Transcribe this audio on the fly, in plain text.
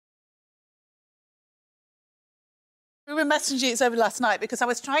We were messaging each other last night because I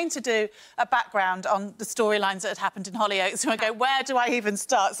was trying to do a background on the storylines that had happened in Hollyoaks. And I go, where do I even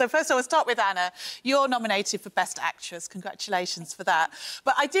start? So first I will start with Anna. You're nominated for Best Actress. Congratulations for that.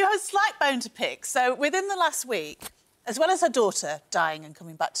 But I do have a slight bone to pick. So within the last week, as well as her daughter dying and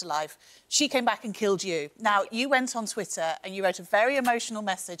coming back to life, she came back and killed you. Now, you went on Twitter and you wrote a very emotional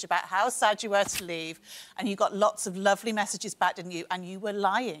message about how sad you were to leave, and you got lots of lovely messages back, didn't you? And you were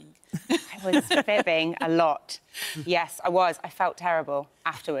lying. I was fibbing a lot. Yes, I was. I felt terrible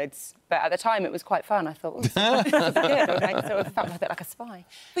afterwards. But at the time, it was quite fun. I thought, oh, this is good. I sort of felt a bit like a spy.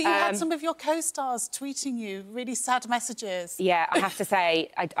 But you had some of your co-stars tweeting you really sad messages. Yeah, I have to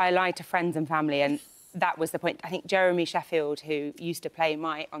say, I lied to friends and family, and that was the point. I think Jeremy Sheffield, who used to play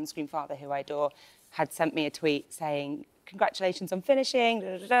my on-screen father, who I adore, had sent me a tweet saying, congratulations on finishing,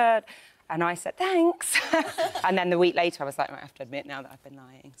 da, da, da. And I said, thanks. And then the week later, I was like, I have to admit now that I've been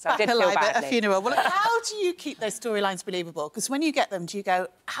lying. So I did feel badly. At a funeral. Well, how do you keep those storylines believable? Because when you get them, do you go,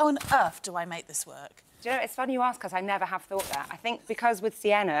 how on earth do I make this work? Do you know, it's funny you ask, because I never have thought that. I think because with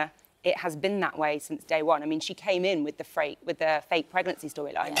Sienna, it has been that way since day one. I mean, she came in with the fake pregnancy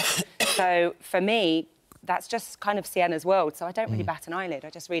storyline. Yeah. So, for me, that's just kind of Sienna's world, so I don't really bat an eyelid. I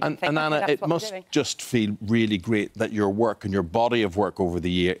just read and think, and Anna, that's it what must just feel really great that your work and your body of work over the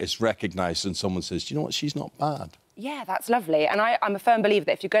year is recognised and someone says, do you know what, she's not bad. Yeah, that's lovely. And I'm a firm believer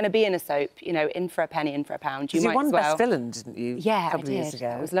that if you're going to be in a soap, you know, in for a penny, in for a pound, you might as well. You won Best Villain, didn't you? Yeah, a couple of years ago.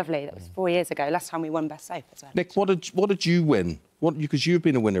 That was lovely. That was 4 years ago. Last time we won Best Soap as well. Nick, what did you win? Because you've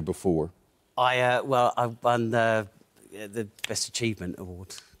been a winner before. I won the Best Achievement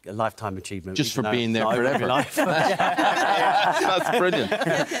Award. A lifetime achievement. Just for being there forever. That's brilliant.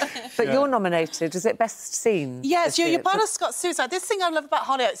 But you're nominated. Is it Best Scene? Yes, you're part of Scott's Suicide. This thing I love about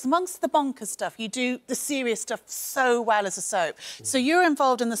Hollyoaks, amongst the bonkers stuff, you do the serious stuff so well as a soap. So you're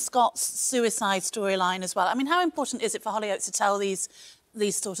involved in the Scott's Suicide storyline as well. I mean, how important is it for Hollyoaks to tell these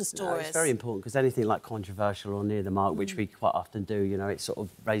sort of stories? No, it's very important, because anything like controversial or near the mark, which we quite often do, you know, it sort of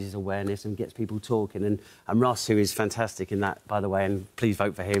raises awareness and gets people talking. And Ross, who is fantastic in that, by the way, and please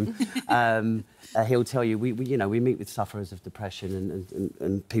vote for him, he'll tell you, we meet with sufferers of depression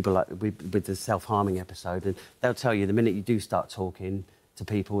and people like with the self-harming episode, and they'll tell you the minute you do start talking to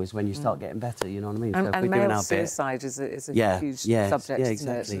people is when you start getting better, you know what I mean? And male suicide is a huge subject, isn't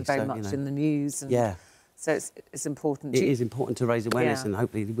it? It's very much in the news. And so it's important. It is important to raise awareness, and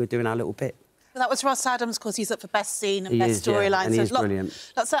hopefully we're doing our little bit. Well, that was Ross Adams, of course. He's up for Best Scene and Best Storyline. And he's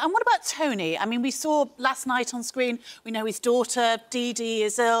brilliant. And what about Tony? I mean, we saw last night on screen, we know his daughter, Dee Dee,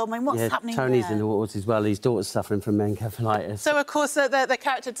 is ill. I mean, what's happening Tony's there? in the wards as well. His daughter's suffering from encephalitis. So, of course, the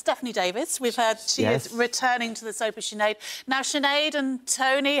character Stephanie Davis, we've heard she is returning to the soap as Sinead. Now, Sinead and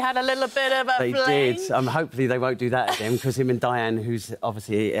Tony had a little bit of a They fling. did. Hopefully they won't do that again, because him and Diane, who's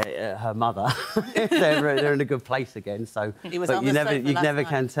obviously her mother, they're in a good place again. So, but you never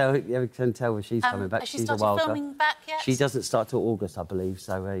can tell when she's coming back. She's started filming back yet? She doesn't start till August, I believe.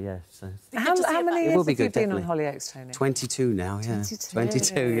 So yeah. So how many years have you been definitely. on Hollyoaks, Tony? 22 now. Yeah.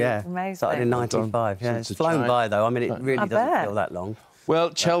 22. Yeah. Amazing. Started in 1995. Yeah. It's flown by though. I mean, it really doesn't feel that long. Well,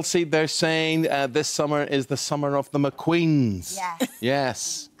 Chelsea, they're saying this summer is the summer of the McQueens. Yes.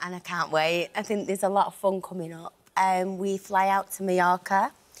 Yes. And I can't wait. I think there's a lot of fun coming up. We fly out to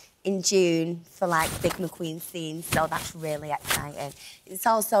Mallorca in June for, like, big McQueen scenes, so that's really exciting. It's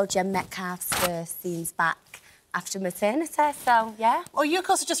also Jen Metcalf's first scenes back after maternity, so, yeah. Well, you, of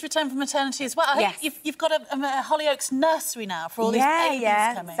course, have just returned from maternity as well. Yes. You've got a Hollyoaks nursery now for all these babies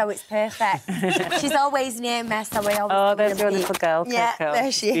coming. So it's perfect. She's always near me, so we always... Oh, there's your little girl, Yeah,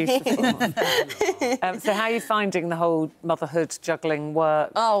 there she is. So how are you finding the whole motherhood, juggling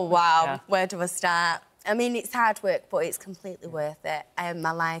work? Oh, wow. Yeah. Where do I start? I mean, it's hard work, but it's completely worth it. My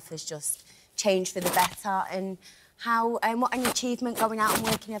life has just changed for the better, and what an achievement going out and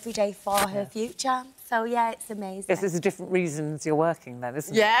working every day for her future. So, yeah, it's amazing. Yes, there's different reasons you're working then,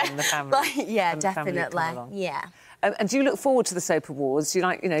 isn't it? In the family. Yeah, definitely. Yeah. And do you look forward to the soap awards? Do you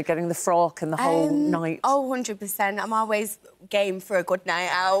like, you know, getting the frock and the whole night? Oh, 100%. I'm always game for a good night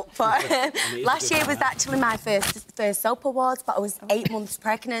out. But last year was actually my first soap awards, but I was 8 months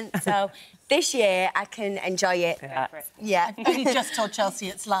pregnant, so this year I can enjoy it. Yeah. You just told Chelsea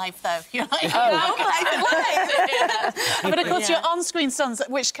it's live, though. You're like, live. But, of course, your on-screen sons,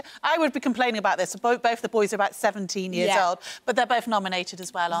 which I would be complaining about this, both the boys are about 17 years old, but they're both nominated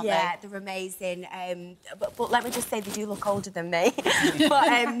as well, aren't they? Yeah, they're amazing. But let me just say they do look older than me.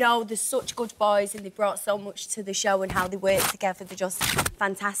 But no, they're such good boys and they brought so much to the show and how they work together. They're just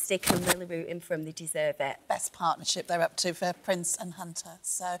fantastic and I'm really rooting for them. They deserve it. Best partnership they're up to for Prince and Hunter.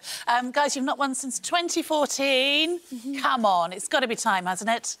 So, guys, you've not won since 2014. Come on, it's got to be time, hasn't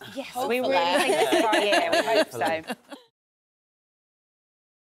it? Yes, we really think this is our year. We hope so.